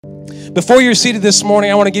Before you're seated this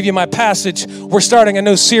morning, I want to give you my passage. We're starting a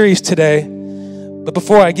new series today. But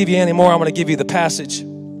before I give you any more, I want to give you the passage.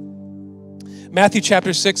 Matthew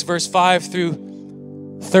chapter 6, verse 5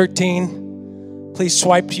 through 13. Please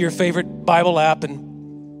swipe to your favorite Bible app and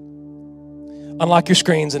unlock your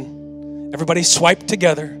screens, and everybody swipe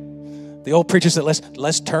together. The old preacher said,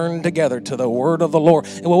 let's turn together to the word of the Lord.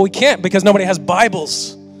 And well, we can't because nobody has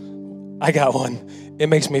Bibles. I got one. It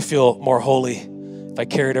makes me feel more holy if I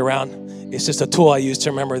carry it around. It's just a tool I use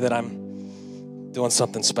to remember that I'm doing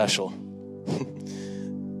something special.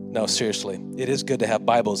 No, seriously. It is good to have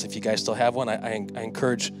Bibles. If you guys still have one, I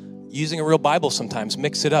encourage using a real Bible sometimes.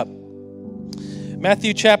 Mix it up.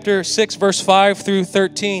 Matthew chapter 6, verse 5 through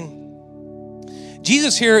 13.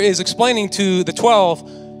 Jesus here is explaining to the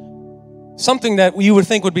 12 something that you would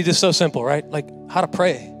think would be just so simple, right? Like how to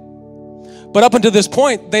pray. But up until this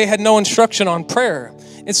point, they had no instruction on prayer.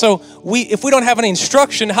 And so if we don't have any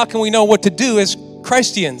instruction, how can we know what to do as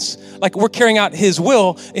Christians? Like we're carrying out his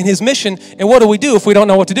will and his mission. And what do we do if we don't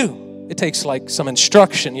know what to do? It takes like some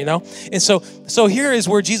instruction, you know? And so here is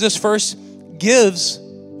where Jesus first gives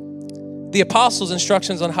the apostles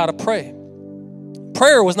instructions on how to pray.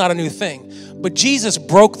 Prayer was not a new thing, but Jesus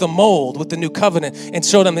broke the mold with the new covenant and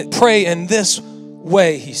showed them that pray in this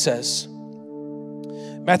way, he says.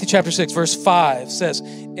 Matthew chapter 6, verse 5 says,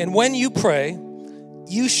 "And when you pray,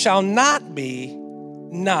 you shall not be,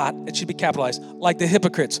 it should be capitalized, like the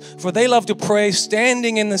hypocrites, for they love to pray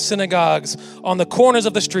standing in the synagogues on the corners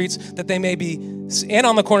of the streets that they may be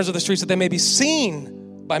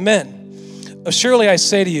seen by men. Surely I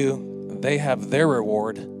say to you, they have their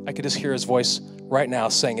reward." I could just hear his voice right now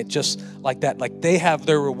saying it just like that, like they have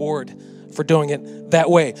their reward for doing it that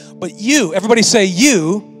way. But you, everybody say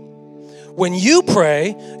you, when you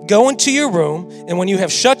pray, go into your room, and when you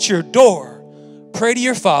have shut your door, pray to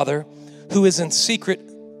your Father who is in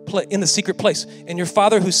the secret place, and your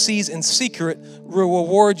Father who sees in secret will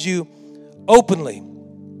reward you openly.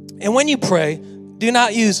 And when you pray, do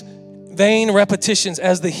not use vain repetitions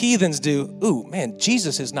as the heathens do. Ooh, man,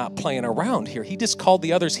 Jesus is not playing around here. He just called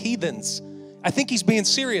the others heathens. I think he's being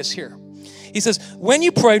serious here. He says, when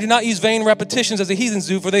you pray, do not use vain repetitions as the heathens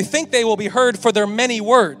do, for they think they will be heard for their many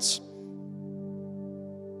words.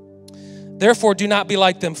 Therefore, do not be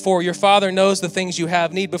like them, for your Father knows the things you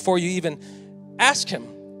have need before you even ask him.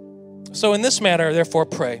 So in this manner, therefore,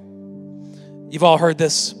 pray. You've all heard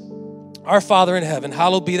this. Our Father in heaven,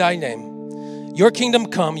 hallowed be thy name. Your kingdom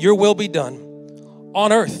come, your will be done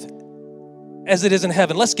on earth as it is in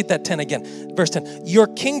heaven. Let's get that 10 again. Verse 10. Your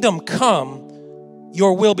kingdom come,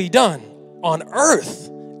 your will be done on earth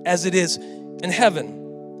as it is in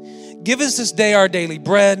heaven. Give us this day our daily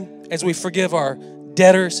bread as we forgive our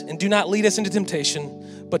debtors, and do not lead us into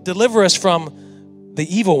temptation, but deliver us from the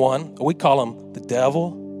evil one. We call him the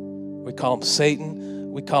devil. We call him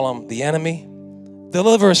Satan. We call him the enemy.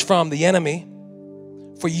 Deliver us from the enemy.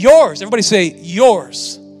 For yours, everybody say,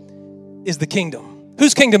 yours is the kingdom.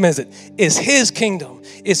 Whose kingdom is it? It's his kingdom.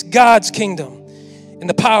 It's God's kingdom. And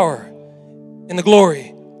the power and the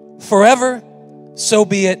glory forever, so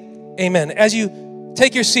be it. Amen. As you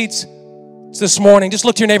take your seats this morning, just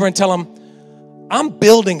look to your neighbor and tell him, I'm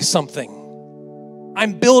building something.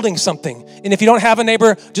 I'm building something. And if you don't have a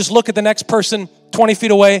neighbor, just look at the next person 20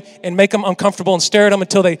 feet away and make them uncomfortable and stare at them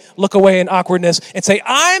until they look away in awkwardness and say,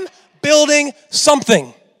 I'm building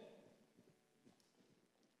something.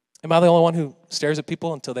 Am I the only one who stares at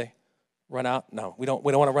people until they run out? No, we don't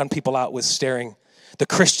want to run people out with staring. The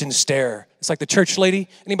Christian stare. It's like the church lady.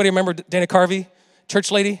 Anybody remember Dana Carvey?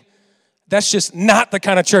 Church lady? That's just not the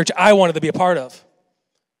kind of church I wanted to be a part of.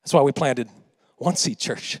 That's why we planted One Seat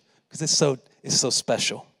Church, because it's so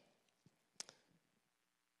special.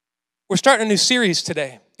 We're starting a new series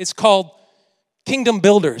today. It's called Kingdom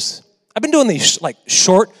Builders. I've been doing these like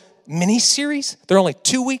short mini series. They're only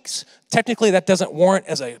 2 weeks. Technically, that doesn't warrant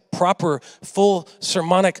as a proper full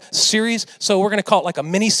sermonic series. So we're going to call it like a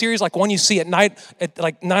mini series, like one you see at night at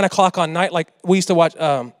like 9 o'clock on night. Like we used to watch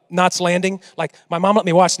Knots Landing. Like my mom let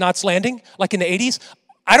me watch Knots Landing, like in the 80s.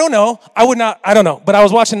 I don't know. But I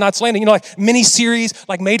was watching Knots Landing, like mini series,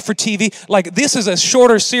 like made for TV. Like this is a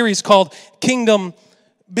shorter series called Kingdom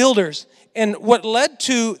Builders. And what led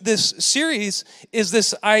to this series is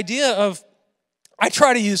this idea of, I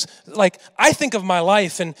try to use, like, I think of my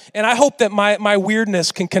life, and I hope that my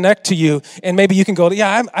weirdness can connect to you, and maybe you can go,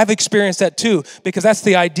 yeah, I've experienced that too, because that's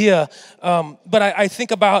the idea. But I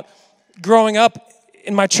think about growing up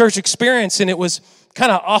in my church experience, and it was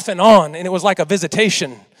kind of off and on, and it was like a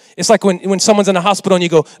visitation. It's like when someone's in a hospital and you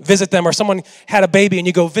go visit them, or someone had a baby and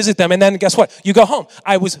you go visit them, and then guess what? You go home.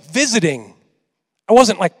 I was visiting. I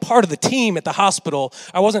wasn't like part of the team at the hospital.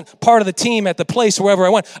 I wasn't part of the team at the place or wherever I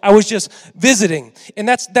went. I was just visiting. And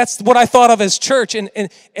that's what I thought of as church. And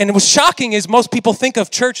it was shocking is most people think of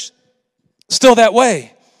church still that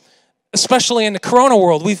way, especially in the Corona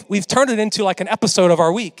world. We've turned it into like an episode of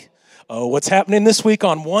our week. Oh, what's happening this week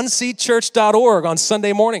on oneseatchurch.org on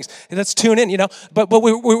Sunday mornings? And let's tune in, But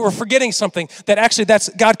we were forgetting something, that actually that's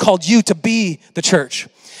God called you to be the church.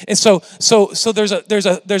 And so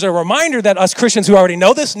there's a reminder that us Christians who already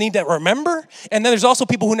know this need to remember. And then there's also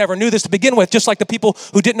people who never knew this to begin with, just like the people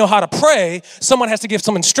who didn't know how to pray. Someone has to give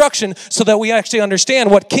some instruction so that we actually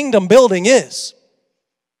understand what kingdom building is.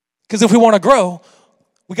 Because if we want to grow,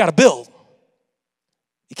 we got to build.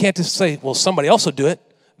 You can't just say, well, somebody else will do it.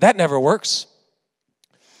 That never works.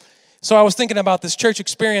 So I was thinking about this church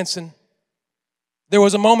experience, and there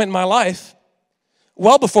was a moment in my life,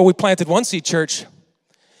 well before we planted One Seed Church,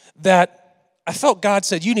 that I felt God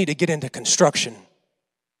said, you need to get into construction.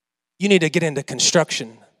 You need to get into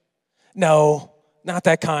construction. No, not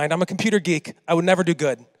that kind. I'm a computer geek. I would never do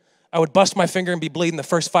good. I would bust my finger and be bleeding the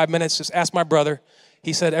first 5 minutes. Just ask my brother.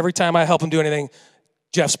 He said every time I help him do anything,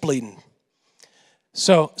 Jeff's bleeding.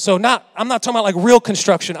 So I'm not talking about like real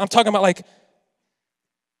construction. I'm talking about like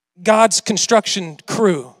God's construction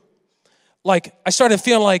crew. Like I started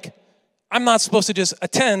feeling like I'm not supposed to just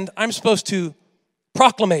attend. I'm supposed to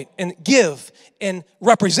proclamate and give and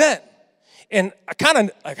represent. And I kind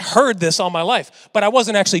of heard this all my life, but I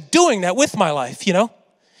wasn't actually doing that with my life,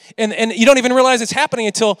 And you don't even realize it's happening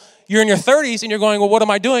until you're in your 30s and you're going, well, what am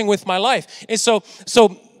I doing with my life? And so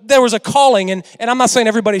there was a calling, and I'm not saying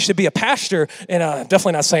everybody should be a pastor, and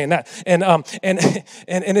definitely not saying that, and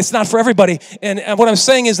it's not for everybody. And what I'm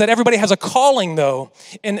saying is that everybody has a calling, though,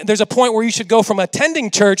 and there's a point where you should go from attending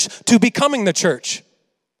church to becoming the church.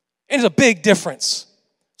 And it's a big difference.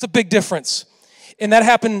 It's a big difference, and that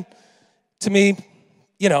happened to me.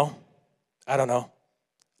 I don't know.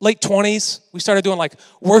 Late 20s, we started doing like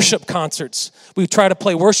worship concerts. We tried to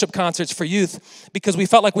play worship concerts for youth because we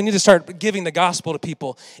felt like we need to start giving the gospel to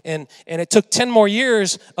people. And it took 10 more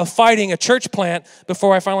years of fighting a church plant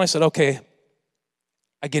before I finally said, okay,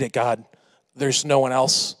 I get it, God. There's no one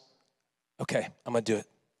else. Okay, I'm going to do it.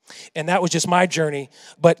 And that was just my journey.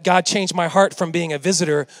 But God changed my heart from being a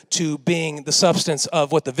visitor to being the substance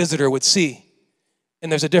of what the visitor would see.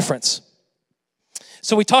 And there's a difference.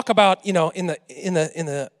 So we talk about, in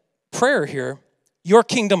the prayer here, your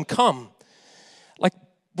kingdom come. Like,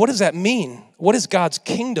 what does that mean? What is God's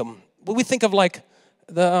kingdom? Well, we think of like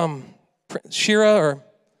the Shira, or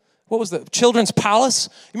what was the Children's Palace?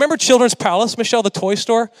 You remember Children's Palace, Michelle, the toy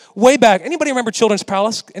store? Way back. Anybody remember Children's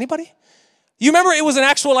Palace? Anybody? You remember it was an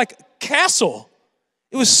actual like castle.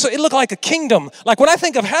 It looked like a kingdom. Like when I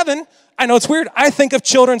think of heaven, I know it's weird, I think of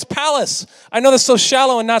Children's Palace. I know that's so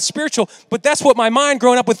shallow and not spiritual, but that's what my mind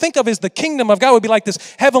growing up would think of as the kingdom of God. Would be like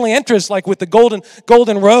this heavenly entrance, like with the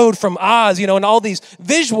golden road from Oz, and all these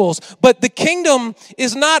visuals. But the kingdom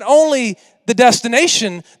is not only the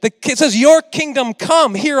destination. It says, your kingdom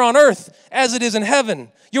come here on earth as it is in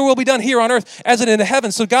heaven. Your will be done here on earth as it is in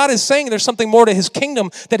heaven. So God is saying there's something more to his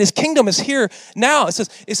kingdom, that his kingdom is here now. It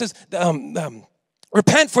says,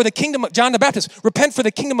 repent for the kingdom of John the Baptist. Repent for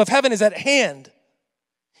the kingdom of heaven is at hand.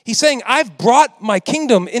 He's saying, I've brought my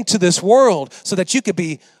kingdom into this world so that you could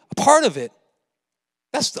be a part of it.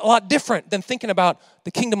 That's a lot different than thinking about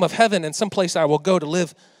the kingdom of heaven and someplace I will go to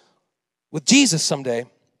live with Jesus someday.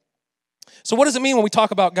 So what does it mean when we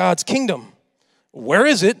talk about God's kingdom? Where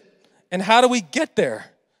is it? And how do we get there?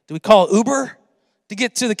 Do we call it Uber to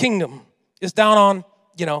get to the kingdom? It's down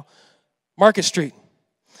on, Market Street.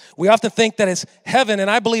 We often think that it's heaven, and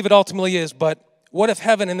I believe it ultimately is, but what if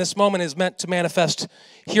heaven in this moment is meant to manifest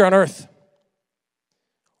here on earth?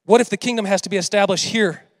 What if the kingdom has to be established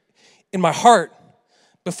here in my heart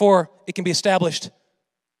before it can be established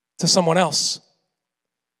to someone else?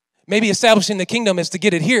 Maybe establishing the kingdom is to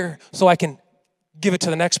get it here so I can give it to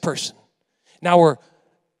the next person. Now we're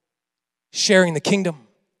sharing the kingdom.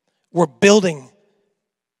 We're building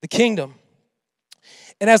the kingdom.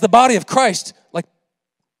 And as the body of Christ, like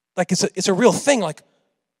it's a real thing. Like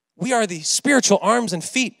we are the spiritual arms and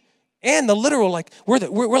feet, and the literal. Like we're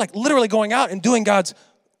like literally going out and doing God's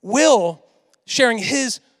will, sharing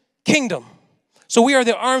His kingdom. So we are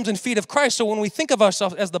the arms and feet of Christ. So when we think of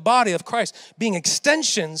ourselves as the body of Christ, being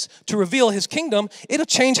extensions to reveal His kingdom, it'll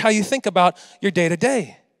change how you think about your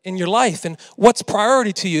day-to-day in your life and what's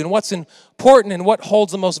priority to you and what's important and what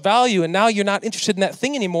holds the most value. And now you're not interested in that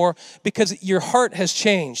thing anymore because your heart has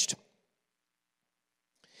changed.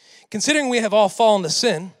 Considering we have all fallen to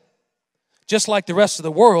sin, just like the rest of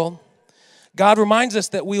the world, God reminds us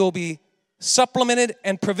that we will be supplemented,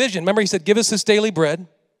 and provision. Remember, he said, give us this daily bread.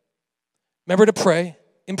 Remember to pray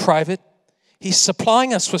in private. He's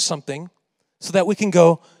supplying us with something so that we can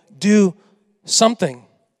go do something.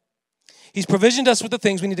 He's provisioned us with the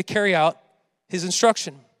things we need to carry out his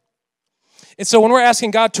instruction. And so when we're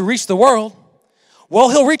asking God to reach the world, well,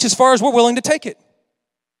 he'll reach as far as we're willing to take it.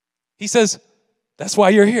 He says, that's why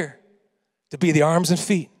you're here, to be the arms and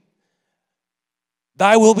feet.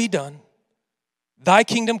 Thy will be done, thy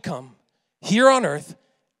kingdom come, here on earth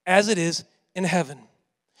as it is in heaven.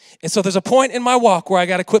 And so there's a point in my walk where I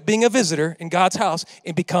got to quit being a visitor in God's house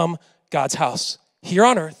and become God's house here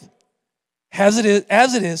on earth as it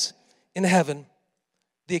is in heaven.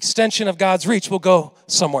 The extension of God's reach will go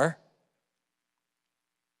somewhere.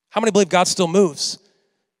 How many believe God still moves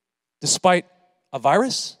despite a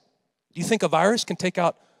virus? Do you think a virus can take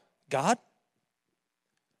out God?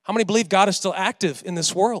 How many believe God is still active in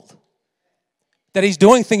this world? That he's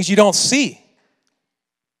doing things you don't see?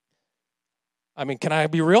 I mean, can I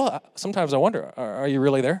be real? Sometimes I wonder, are you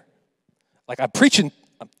really there? Like I'm preaching,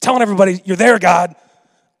 I'm telling everybody, you're there, God.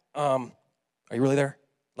 Are you really there?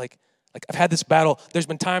 Like I've had this battle. There's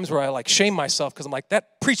been times where I like shame myself because I'm like,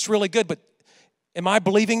 that preached really good, but am I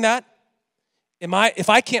believing that? If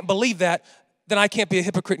I can't believe that, then I can't be a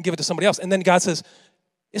hypocrite and give it to somebody else. And then God says,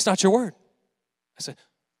 it's not your word. I said,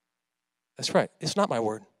 that's right. It's not my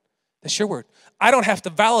word. That's your word. I don't have to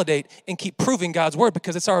validate and keep proving God's word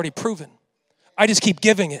because it's already proven. I just keep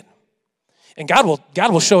giving it. And God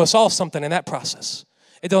will show us all something in that process.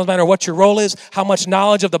 It doesn't matter what your role is, how much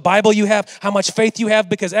knowledge of the Bible you have, how much faith you have,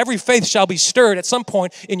 because every faith shall be stirred at some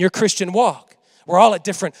point in your Christian walk. We're all at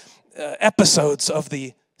different episodes of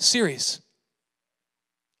the series.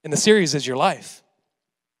 And the series is your life.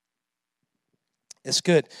 It's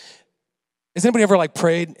good. Has anybody ever like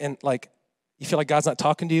prayed and like you feel like God's not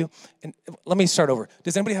talking to you? And let me start over.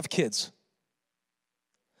 Does anybody have kids?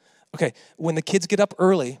 Okay, when the kids get up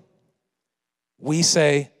early, I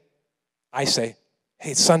say,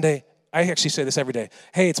 hey, it's Sunday. I actually say this every day.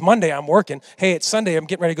 Hey, it's Monday, I'm working. Hey, it's Sunday, I'm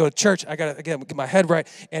getting ready to go to church. I got to get my head right.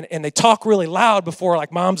 And they talk really loud before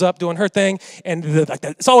like mom's up doing her thing. And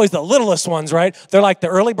it's always the littlest ones, right? They're like the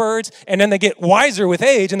early birds. And then they get wiser with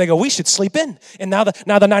age and they go, we should sleep in. And now the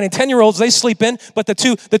 9 and 10-year-olds, they sleep in. But the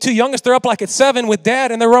two youngest, they're up like at 7 with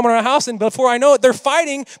dad and they're roaming around the house. And before I know it, they're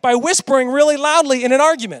fighting by whispering really loudly in an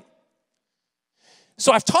argument.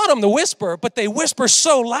 So I've taught them to whisper, but they whisper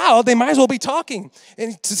so loud, they might as well be talking.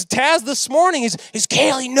 And Taz this morning is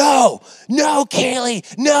Kaylee, no,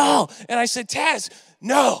 Kaylee, no. And I said, Taz,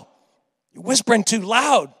 no, you're whispering too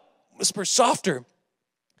loud. Whisper softer.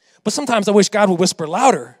 But sometimes I wish God would whisper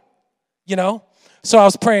louder, you know? So I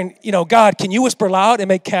was praying, God, can you whisper loud and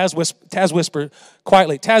make Taz whisper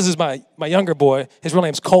quietly? Taz is my younger boy. His real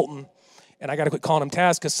name's Colton. And I got to quit calling him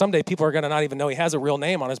Taz because someday people are going to not even know he has a real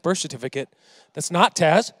name on his birth certificate. That's not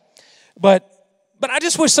Taz. But I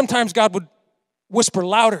just wish sometimes God would whisper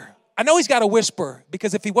louder. I know he's got to whisper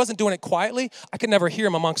because if he wasn't doing it quietly, I could never hear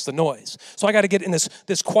him amongst the noise. So I got to get in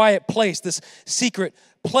this quiet place, this secret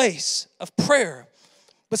place of prayer.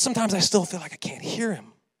 But sometimes I still feel like I can't hear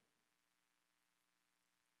him.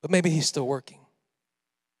 But maybe he's still working.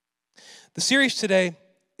 The series today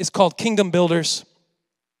is called Kingdom Builders.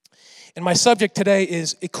 And my subject today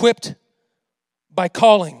is equipped by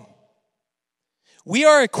calling. We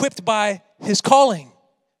are equipped by his calling.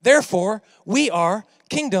 Therefore, we are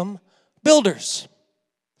kingdom builders.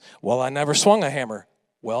 Well, I never swung a hammer.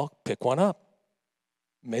 Well, pick one up.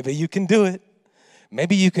 Maybe you can do it.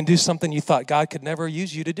 Maybe you can do something you thought God could never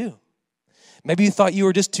use you to do. Maybe you thought you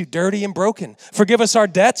were just too dirty and broken. Forgive us our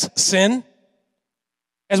debts, sin,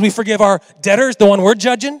 as we forgive our debtors, the one we're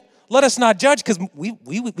judging. Let us not judge because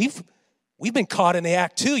we've been caught in the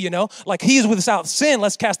act too, Like he is without sin,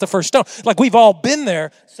 let's cast the first stone. Like we've all been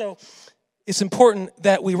there. So it's important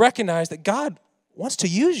that we recognize that God wants to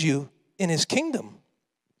use you in his kingdom.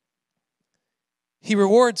 He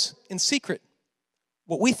rewards in secret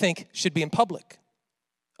what we think should be in public.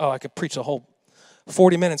 Oh, I could preach a whole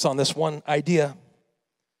 40 minutes on this one idea.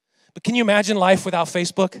 But can you imagine life without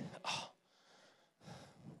Facebook? Oh.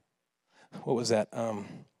 What was that?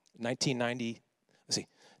 1990,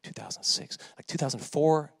 2006, like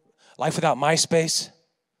 2004, life without MySpace.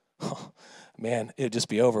 Oh, man, it'd just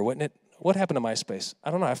be over, wouldn't it? What happened to MySpace? I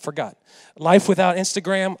don't know, I forgot. Life without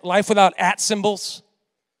Instagram, life without @ symbols.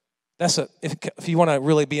 If you want to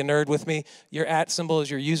really be a nerd with me, your @ symbol is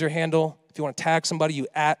your user handle. If you want to tag somebody, you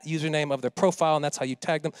 @ username of their profile, and that's how you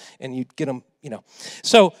tag them, and you get them,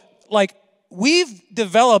 So, like, we've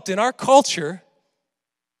developed in our culture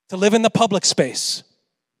to live in the public space.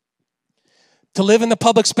 To live in the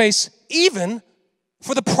public space even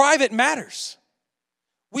for the private matters.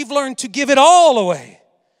 We've learned to give it all away.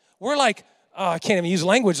 We're like, oh, I can't even use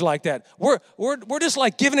language like that. We're just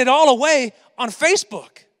like giving it all away on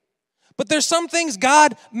Facebook. But there's some things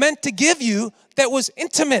God meant to give you that was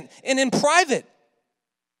intimate and in private.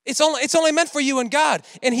 It's only meant for you and God.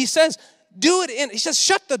 And he says, do it he says,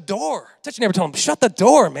 shut the door. Touch your neighbor, tell him, shut the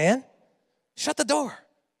door, man. Shut the door.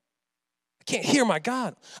 I can't hear my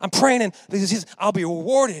God. I'm praying and I'll be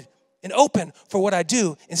rewarded and open for what I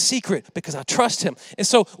do in secret because I trust him. And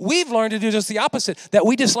so we've learned to do just the opposite, that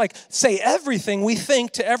we just like say everything we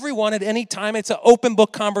think to everyone at any time. It's an open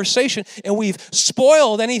book conversation, and we've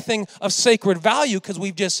spoiled anything of sacred value because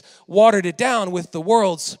we've just watered it down with the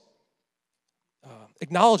world's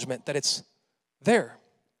acknowledgement that it's there.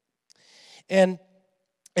 And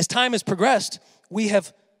as time has progressed, we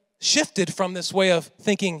have shifted from this way of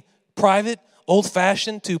thinking private,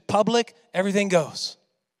 old-fashioned, to public, everything goes.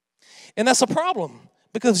 And that's a problem,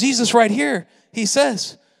 because Jesus right here, he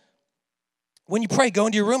says, when you pray, go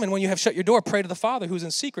into your room, and when you have shut your door, pray to the Father who's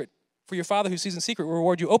in secret. For your Father who sees in secret will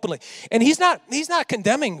reward you openly. And he's not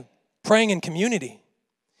condemning praying in community.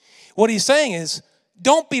 What he's saying is,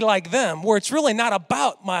 don't be like them, where it's really not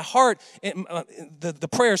about my heart, the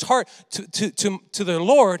prayer's heart to their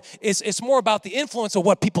Lord. It's more about the influence of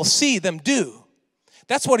what people see them do.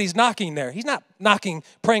 That's what he's knocking there. He's not knocking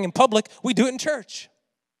praying in public. We do it in church.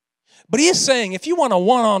 But he is saying, if you want a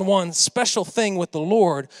one-on-one special thing with the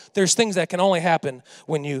Lord, there's things that can only happen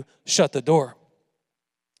when you shut the door.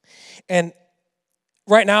 And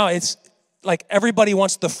right now, it's like everybody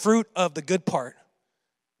wants the fruit of the good part,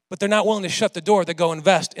 but they're not willing to shut the door to go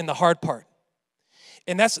invest in the hard part.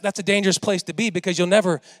 And that's a dangerous place to be, because you'll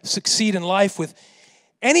never succeed in life with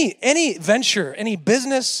any venture, any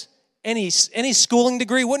business, any schooling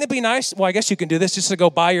degree. Wouldn't it be nice? Well, I guess you can do this just to go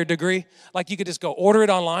buy your degree. Like you could just go order it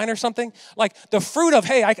online or something. Like the fruit of,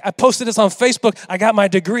 hey, I posted this on Facebook. I got my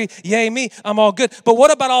degree. Yay me. I'm all good. But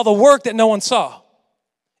what about all the work that no one saw?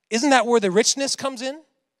 Isn't that where the richness comes in?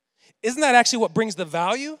 Isn't that actually what brings the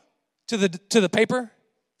value to the paper?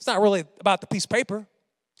 It's not really about the piece of paper.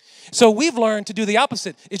 So we've learned to do the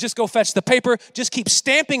opposite, is just go fetch the paper, just keep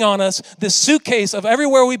stamping on us this suitcase of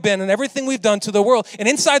everywhere we've been and everything we've done to the world. And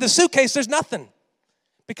inside the suitcase, there's nothing,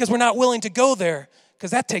 because we're not willing to go there,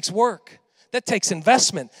 because that takes work. That takes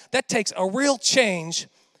investment. That takes a real change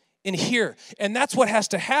in here. And that's what has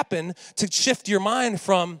to happen to shift your mind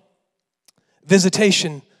from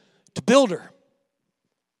visitation to builder.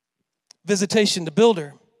 Visitation to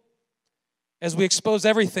builder. As we expose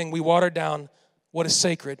everything, we water down what is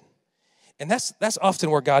sacred. And that's often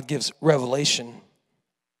where God gives revelation.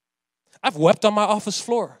 I've wept on my office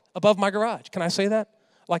floor above my garage. Can I say that?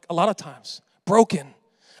 Like a lot of times. Broken.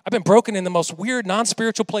 I've been broken in the most weird,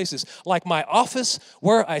 non-spiritual places, like my office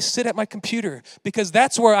where I sit at my computer, because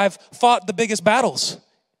that's where I've fought the biggest battles,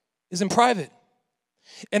 is in private.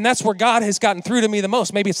 And that's where God has gotten through to me the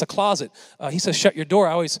most. Maybe it's the closet. He says, shut your door.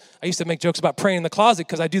 I used to make jokes about praying in the closet,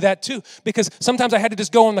 because I do that too. Because sometimes I had to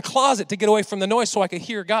just go in the closet to get away from the noise so I could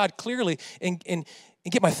hear God clearly and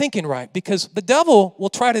get my thinking right. Because the devil will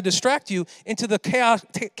try to distract you into the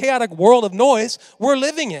chaotic world of noise we're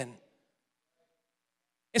living in.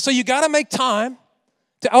 And so you got to make time.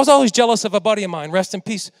 I was always jealous of a buddy of mine, rest in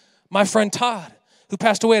peace, my friend Todd, who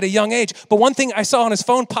passed away at a young age. But one thing I saw on his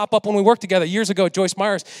phone pop up when we worked together years ago at Joyce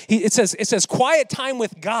Myers, it says quiet time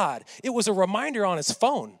with God. It was a reminder on his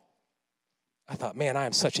phone. I thought, man, I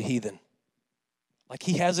am such a heathen. Like,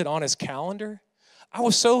 he has it on his calendar. I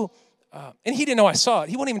was so, and he didn't know I saw it.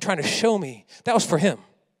 He wasn't even trying to show me. That was for him.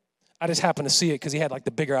 I just happened to see it because he had like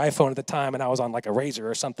the bigger iPhone at the time, and I was on like a Razr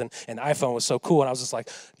or something, and the iPhone was so cool, and I was just like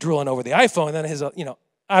drooling over the iPhone, and then his,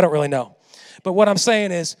 I don't really know. But what I'm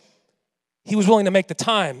saying is, he was willing to make the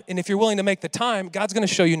time. And if you're willing to make the time, God's going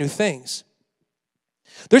to show you new things.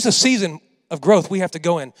 There's a season of growth we have to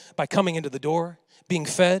go in by coming into the door, being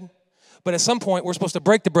fed. But at some point, we're supposed to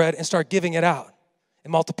break the bread and start giving it out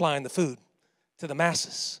and multiplying the food to the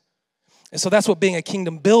masses. And so that's what being a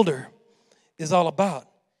kingdom builder is all about.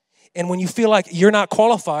 And when you feel like you're not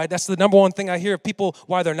qualified, that's the number one thing I hear of people,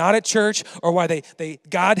 why they're not at church, or why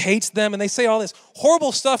God hates them, and they say all this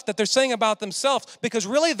horrible stuff that they're saying about themselves, because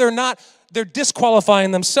really they're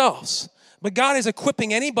disqualifying themselves. But God is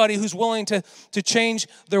equipping anybody who's willing to change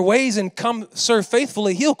their ways and come serve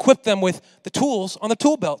faithfully. He'll equip them with the tools on the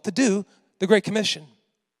tool belt to do the Great Commission.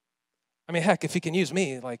 I mean, heck, if he can use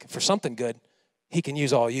me like for something good, he can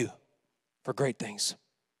use all you for great things.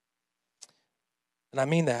 And I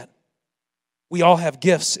mean that. We all have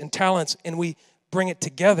gifts and talents, and we bring it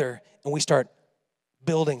together, and we start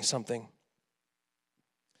building something.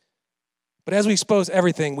 But as we expose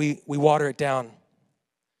everything, we water it down.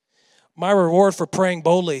 My reward for praying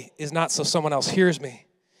boldly is not so someone else hears me.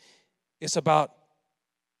 It's about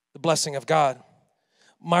the blessing of God.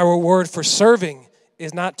 My reward for serving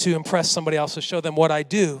is not to impress somebody else, to show them what I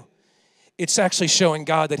do. It's actually showing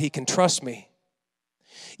God that he can trust me.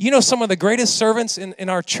 You know, some of the greatest servants in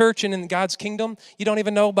our church and in God's kingdom, you don't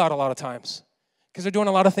even know about a lot of times because they're doing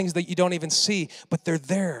a lot of things that you don't even see, but they're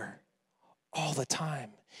there all the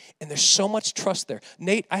time. And there's so much trust there.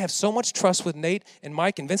 Nate, I have so much trust with Nate and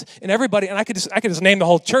Mike and Vince and everybody, and I could just name the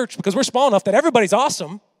whole church because we're small enough that everybody's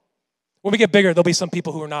awesome. When we get bigger, there'll be some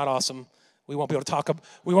people who are not awesome. We won't be able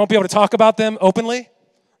to talk about them openly.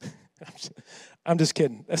 I'm just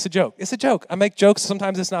kidding. That's a joke. It's a joke. I make jokes.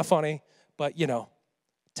 Sometimes it's not funny, but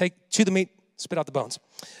chew the meat, spit out the bones.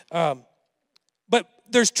 But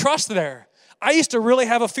there's trust there. I used to really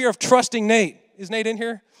have a fear of trusting Nate. Is Nate in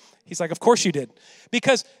here? He's like, of course you did.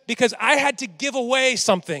 Because I had to give away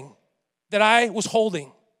something that I was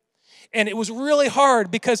holding. And it was really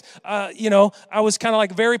hard because, I was kind of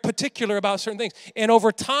like very particular about certain things. And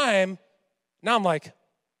over time, now I'm like,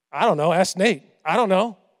 I don't know, ask Nate. I don't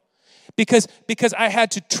know. Because I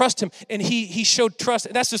had to trust him, and he showed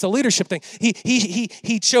trust. That's just a leadership thing.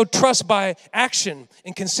 He showed trust by action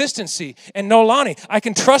and consistency. And Nolani, I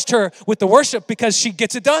can trust her with the worship because she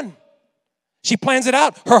gets it done. She plans it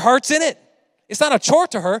out. Her heart's in it. It's not a chore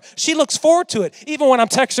to her. She looks forward to it. Even when I'm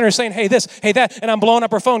texting her saying, hey, this, hey, that, and I'm blowing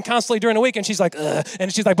up her phone constantly during the week, and she's like, ugh.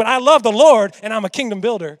 And she's like, but I love the Lord, and I'm a kingdom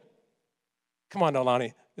builder. Come on,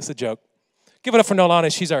 Nolani. It's a joke. Give it up for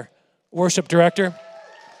Nolani. She's our worship director.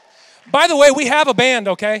 By the way, we have a band,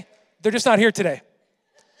 okay? They're just not here today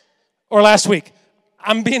or last week.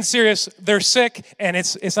 I'm being serious. They're sick, and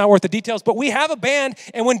it's not worth the details. But we have a band,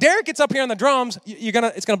 and when Derek gets up here on the drums,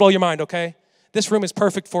 it's gonna blow your mind, okay? This room is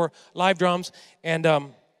perfect for live drums. And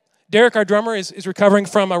Derek, our drummer, is recovering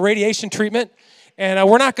from a radiation treatment, and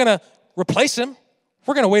we're not gonna replace him.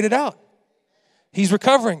 We're gonna wait it out. He's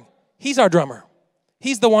recovering. He's our drummer.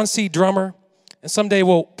 He's the 1C drummer, and someday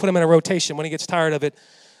we'll put him in a rotation when he gets tired of it.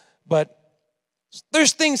 But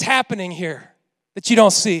there's things happening here that you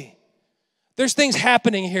don't see. There's things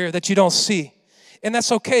happening here that you don't see. And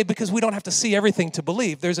that's okay because we don't have to see everything to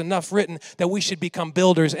believe. There's enough written that we should become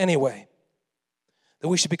builders anyway. That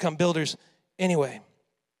we should become builders anyway.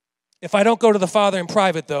 If I don't go to the Father in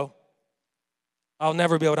private, though, I'll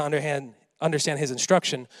never be able to understand his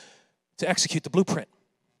instruction to execute the blueprint.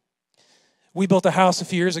 We built a house a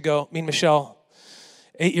few years ago, me and Michelle,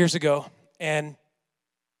 8 years ago, and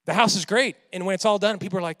the house is great, and when it's all done,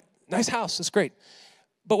 people are like, nice house, it's great.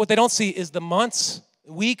 But what they don't see is the months,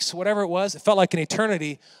 weeks, whatever it was, it felt like an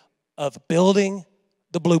eternity of building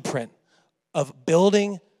the blueprint, of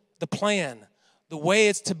building the plan, the way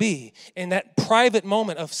it's to be. And that private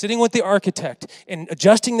moment of sitting with the architect and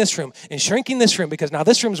adjusting this room and shrinking this room because now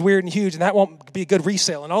this room's weird and huge and that won't be a good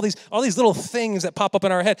resale, and all these little things that pop up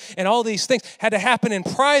in our head, and all these things had to happen in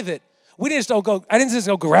private. I didn't just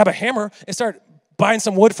go grab a hammer and start buying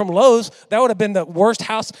some wood from Lowe's. That would have been the worst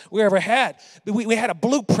house we ever had. We had a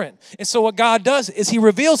blueprint. And so what God does is he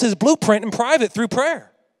reveals his blueprint in private through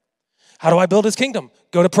prayer. How do I build his kingdom?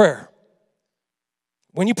 Go to prayer.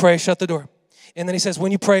 When you pray, shut the door. And then he says,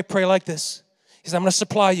 when you pray, pray like this. He says, I'm going to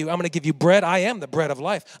supply you. I'm going to give you bread. I am the bread of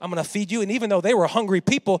life. I'm going to feed you. And even though they were hungry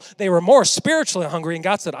people, they were more spiritually hungry. And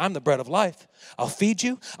God said, I'm the bread of life. I'll feed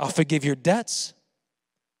you. I'll forgive your debts.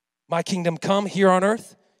 My kingdom come here on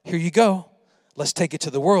earth. Here you go. Let's take it to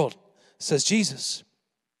the world, says Jesus.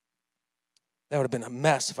 That would have been a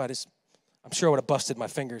mess if I'm sure I would have busted my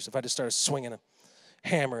fingers if I just started swinging a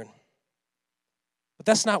hammer. But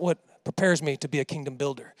that's not what prepares me to be a kingdom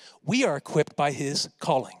builder. We are equipped by his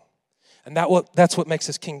calling. And that's what makes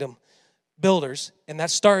us kingdom builders. And that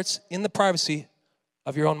starts in the privacy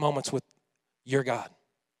of your own moments with your God,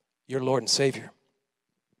 your Lord and Savior.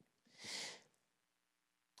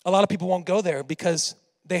 A lot of people won't go there because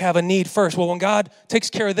they have a need first. Well, when God takes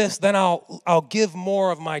care of this, then I'll give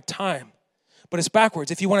more of my time. But it's backwards.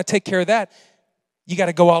 If you want to take care of that, you got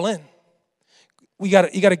to go all in. You got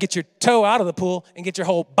to get your toe out of the pool and get your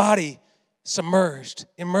whole body submerged,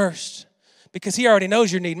 immersed. Because he already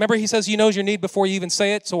knows your need. Remember, he says he knows your need before you even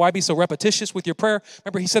say it, so why be so repetitious with your prayer?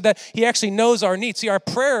 Remember, he said that he actually knows our needs. See, our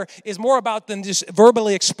prayer is more about than just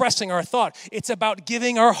verbally expressing our thought. It's about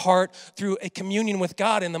giving our heart through a communion with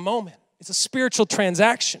God in the moment. It's a spiritual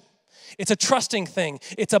transaction. It's a trusting thing.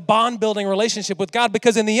 It's a bond-building relationship with God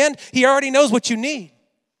because in the end, he already knows what you need.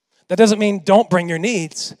 That doesn't mean don't bring your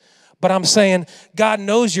needs, but I'm saying God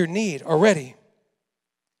knows your need already.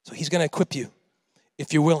 So he's going to equip you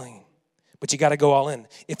if you're willing, but you got to go all in.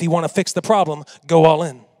 If you want to fix the problem, go all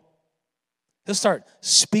in. He'll start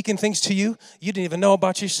speaking things to you didn't even know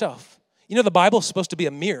about yourself. You know, the Bible is supposed to be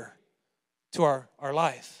a mirror to our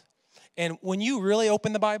life. And when you really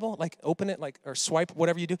open the Bible, like open it, like or swipe,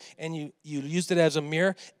 whatever you do, and you used it as a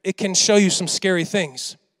mirror, it can show you some scary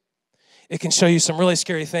things. It can show you some really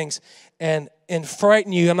scary things and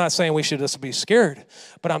frighten you. I'm not saying we should just be scared,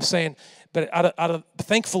 but I'm saying, but out of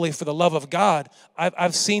thankfully for the love of God,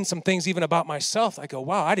 I've seen some things even about myself. I go,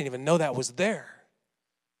 wow, I didn't even know that was there.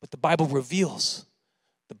 But the Bible reveals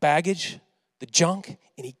the baggage, the junk,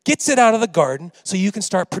 and he gets it out of the garden so you can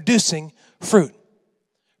start producing fruit,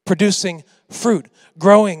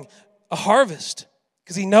 growing a harvest,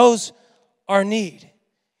 because he knows our need.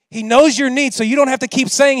 He knows your need, so you don't have to keep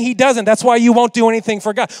saying he doesn't. That's why you won't do anything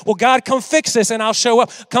for God. Well, God, come fix this and I'll show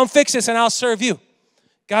up. Come fix this and I'll serve you.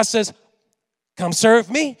 God says, come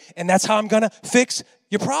serve me, and that's how I'm going to fix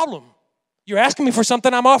your problem. You're asking me for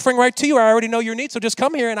something I'm offering right to you. I already know your need, so just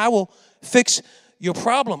come here and I will fix your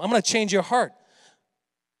problem. I'm going to change your heart.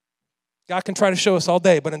 God can try to show us all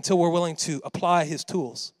day, but until we're willing to apply his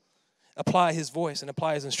tools, apply his voice, and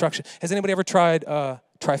apply his instruction. Has anybody ever tried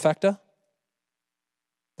Trifecta?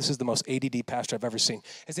 This is the most ADD pastor I've ever seen.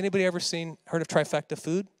 Has anybody ever heard of Trifecta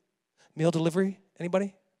food? Meal delivery?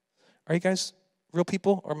 Anybody? Are you guys real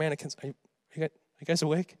people or mannequins? Are you guys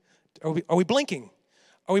awake? Are we blinking?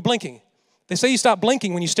 Are we blinking? They say you stop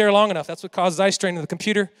blinking when you stare long enough. That's what causes eye strain in the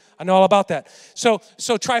computer. I know all about that. So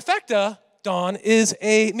Trifecta, Dawn, is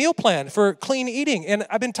a meal plan for clean eating. And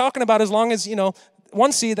I've been talking about as long as,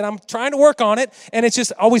 one seed that I'm trying to work on it, and it's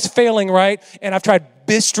just always failing, right? And I've tried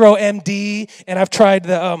Bistro MD, and I've tried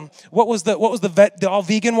the, what was the all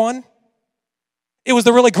vegan one? It was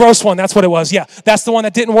the really gross one. That's what it was. Yeah, that's the one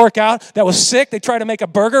that didn't work out. That was sick. They tried to make a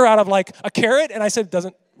burger out of like a carrot, and I said, it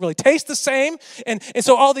doesn't really taste the same. And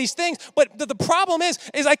so all these things. But the problem is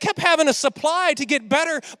I kept having a supply to get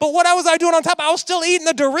better. But what was I doing on top? I was still eating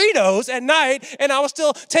the Doritos at night, and I was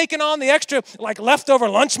still taking on the extra like leftover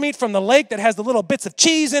lunch meat from the lake that has the little bits of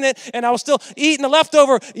cheese in it. And I was still eating the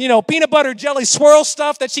leftover, peanut butter jelly swirl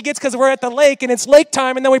stuff that she gets because we're at the lake and it's lake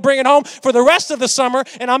time. And then we bring it home for the rest of the summer.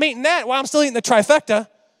 And I'm eating that while I'm still eating the Trifecta.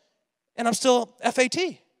 And I'm still FAT.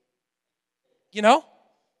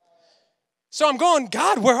 So I'm going,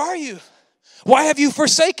 God, where are you? Why have you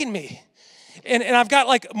forsaken me? And I've got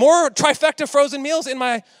like more Trifecta frozen meals in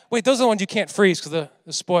my, wait, those are the ones you can't freeze because they're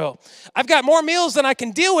spoiled. I've got more meals than I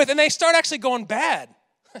can deal with, and they start actually going bad.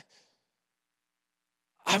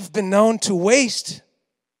 I've been known to waste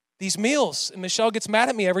these meals. And Michelle gets mad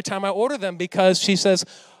at me every time I order them because she says,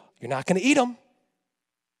 you're not going to eat them.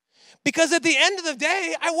 Because at the end of the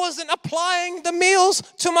day, I wasn't applying the meals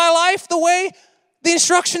to my life the way the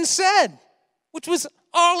instructions said, which was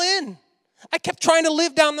all in. I kept trying to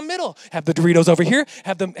live down the middle. Have the Doritos over here.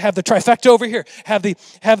 Have the Trifecta over here. Have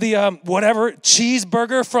the whatever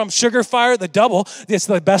cheeseburger from Sugar Fire, the double. It's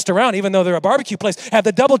the best around, even though they're a barbecue place. Have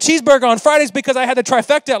the double cheeseburger on Fridays because I had the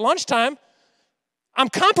Trifecta at lunchtime. I'm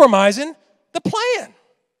compromising the plan.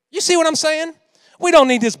 You see what I'm saying? We don't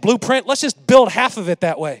need this blueprint. Let's just build half of it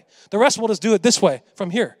that way. The rest we'll just do it this way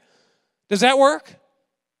from here. Does that work?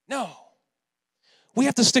 No. We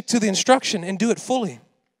have to stick to the instruction and do it fully.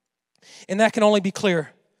 And that can only be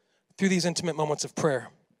clear through these intimate moments of prayer.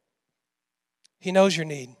 He knows your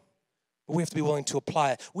need, but we have to be willing to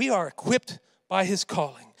apply it. We are equipped by his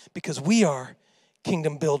calling because we are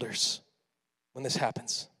kingdom builders when this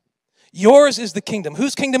happens. Yours is the kingdom.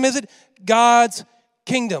 Whose kingdom is it? God's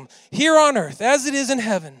kingdom. Here on earth as it is in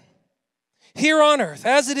heaven. Here on earth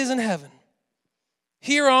as it is in heaven.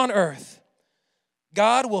 Here on earth.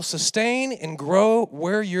 God will sustain and grow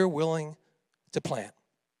where you're willing to plant.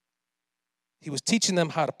 He was teaching them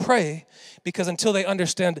how to pray because until they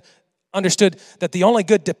understood that the only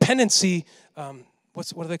good dependency, what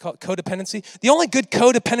do they call it? Codependency? The only good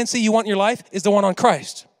codependency you want in your life is the one on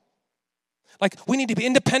Christ. Like, we need to be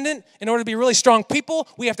independent. In order to be really strong people,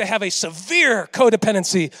 we have to have a severe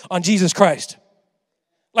codependency on Jesus Christ.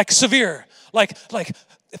 Like, severe. Like,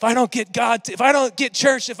 if I don't get God, if I don't get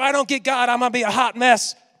church, if I don't get God, I'm going to be a hot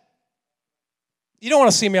mess. You don't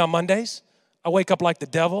want to see me on Mondays. I wake up like the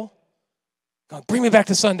devil. God, bring me back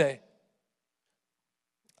to Sunday.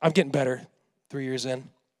 I'm getting better 3 years in.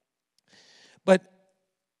 But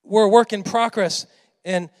we're a work in progress,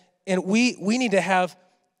 and we need to have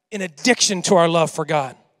an addiction to our love for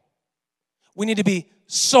God. We need to be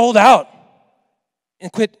sold out and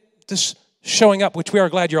quit just showing up, which we are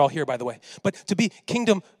glad you're all here, by the way. But to be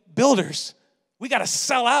kingdom builders, we got to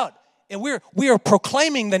sell out, and we are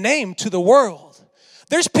proclaiming the name to the world.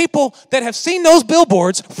 There's people that have seen those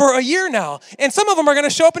billboards for a year now, and some of them are going to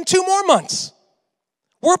show up in 2 more months.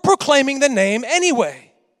 We're proclaiming the name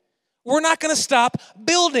anyway. We're not going to stop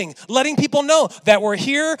building, letting people know that we're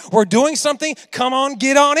here, we're doing something. Come on,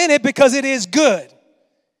 get on in it because it is good.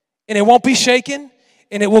 And it won't be shaken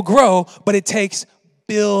and it will grow, but it takes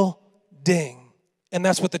building. And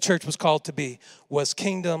that's what the church was called to be, was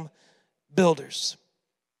kingdom builders.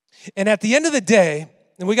 And at the end of the day,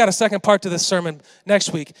 and we got a second part to this sermon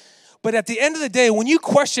next week, but at the end of the day, when you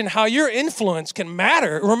question how your influence can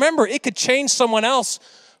matter, remember, it could change someone else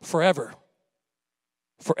forever.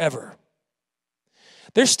 Forever.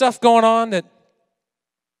 There's stuff going on that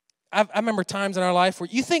I remember times in our life where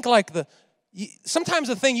you think like sometimes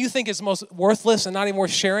the thing you think is most worthless and not even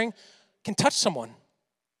worth sharing can touch someone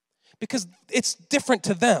because it's different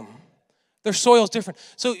to them. Their soil is different.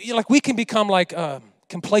 So like we can become like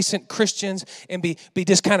complacent Christians and be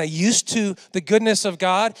just kind of used to the goodness of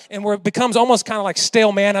God, and where it becomes almost kind of like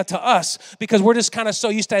stale manna to us because we're just kind of so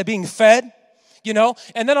used to being fed. You know,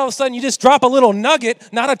 and then all of a sudden you just drop a little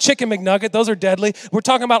nugget, not a chicken McNugget, those are deadly. We're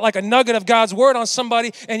talking about like a nugget of God's word on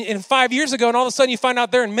somebody, and 5 years ago, and all of a sudden you find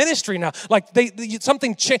out they're in ministry now. Like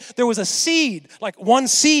something changed. There was a seed, like one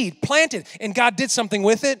seed planted, and God did something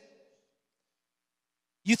with it.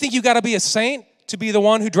 You think you got to be a saint to be the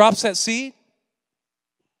one who drops that seed?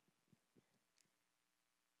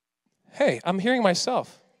 Hey, I'm hearing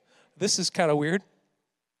myself. This is kind of weird.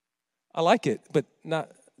 I like it, but not,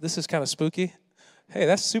 this is kind of spooky. Hey,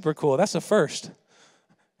 that's super cool. That's a first.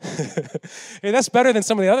 Hey, that's better than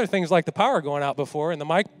some of the other things like the power going out before and the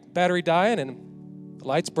mic battery dying and the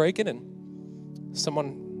lights breaking and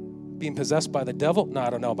someone being possessed by the devil. No, I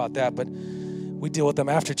don't know about that, but we deal with them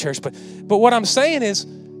after church. But what I'm saying is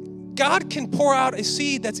God can pour out a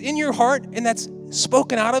seed that's in your heart and that's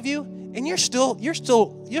spoken out of you, and you're still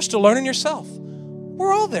learning yourself.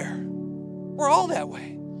 We're all there. We're all that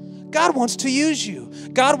way. God wants to use you.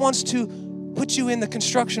 God wants to put you in the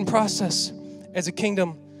construction process as a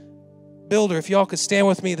kingdom builder. If y'all could stand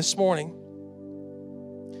with me this morning.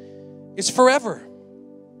 It's forever.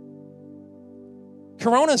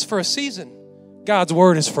 Corona's for a season. God's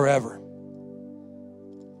word is forever.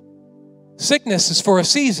 Sickness is for a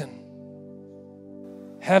season.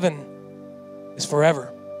 Heaven is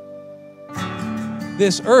forever.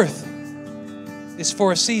 This earth is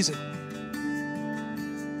for a season.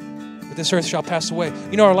 But this earth shall pass away.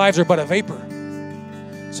 You know, our lives are but a vapor.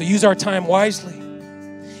 So use our time wisely.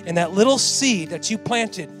 And that little seed that you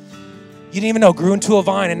planted, you didn't even know, grew into a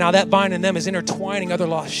vine, and now that vine in them is intertwining other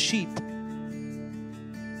lost sheep.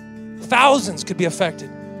 Thousands could be affected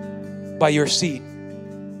by your seed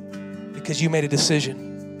because you made a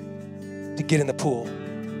decision to get in the pool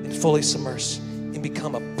and fully submerge and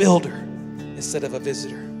become a builder instead of a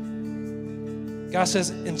visitor. God says,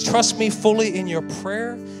 entrust me fully in your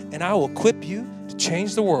prayer, and I will equip you to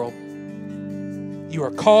change the world. You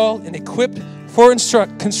are called and equipped for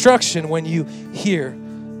construction when you hear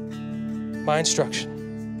my instruction.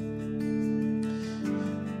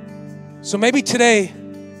 So maybe today,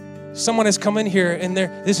 someone has come in here and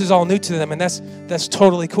this is all new to them, and that's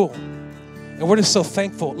totally cool. And we're just so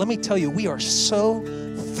thankful. Let me tell you, we are so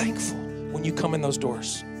thankful when you come in those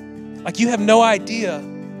doors. Like you have no idea.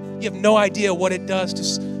 You have no idea what it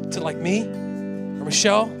does to like me or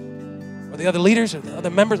Michelle or the other leaders or the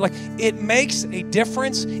other members. Like it makes a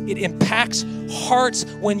difference. It impacts hearts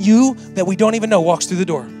when that we don't even know walks through the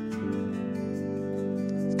door.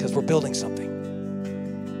 Because we're building something.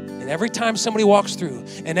 And every time somebody walks through,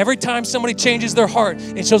 and every time somebody changes their heart,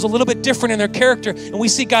 it shows a little bit different in their character, and we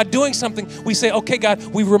see God doing something, we say, okay, God,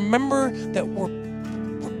 we remember that we're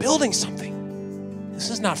building something.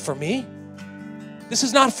 This is not for me. This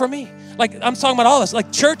is not for me. Like I'm talking about all this.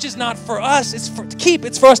 Like church is not for us. It's to keep.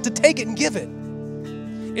 It's for us to take it and give it.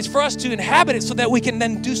 It's for us to inhabit it so that we can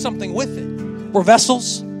then do something with it. We're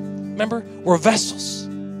vessels. Remember? We're vessels.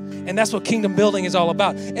 And that's what kingdom building is all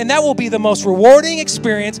about. And that will be the most rewarding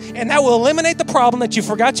experience, and that will eliminate the problem that you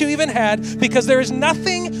forgot you even had, because there is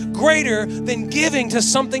nothing greater than giving to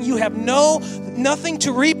something you have nothing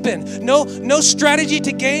to reap in, no strategy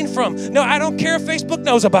to gain from. No, I don't care if Facebook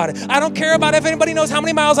knows about it. I don't care about if anybody knows how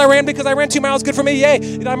many miles I ran because I ran 2 miles. Good for me.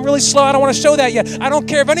 Yay. I'm really slow. I don't want to show that yet. I don't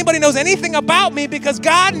care if anybody knows anything about me because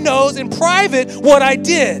God knows in private what I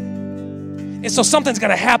did. And so something's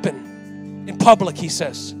going to happen in public, he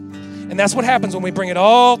says. And that's what happens when we bring it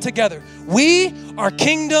all together. We are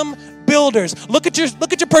kingdom builders. Look at your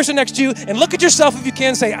person next to you and look at yourself if you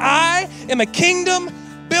can. Say, I am a kingdom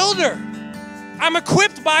builder. I'm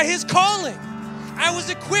equipped by his calling. I was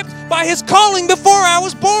equipped by his calling before I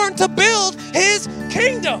was born to build his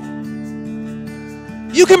kingdom.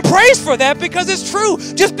 You can praise for that because it's true.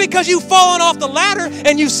 Just because you've fallen off the ladder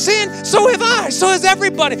and you've sinned, so have I. So has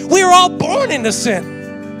everybody. We are all born into sin.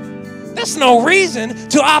 That's no reason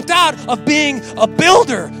to opt out of being a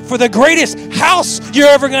builder for the greatest house you're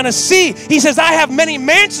ever going to see. He says, I have many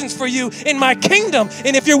mansions for you in my kingdom.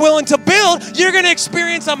 And if you're willing to build, you're going to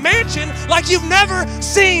experience a mansion like you've never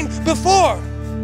seen before.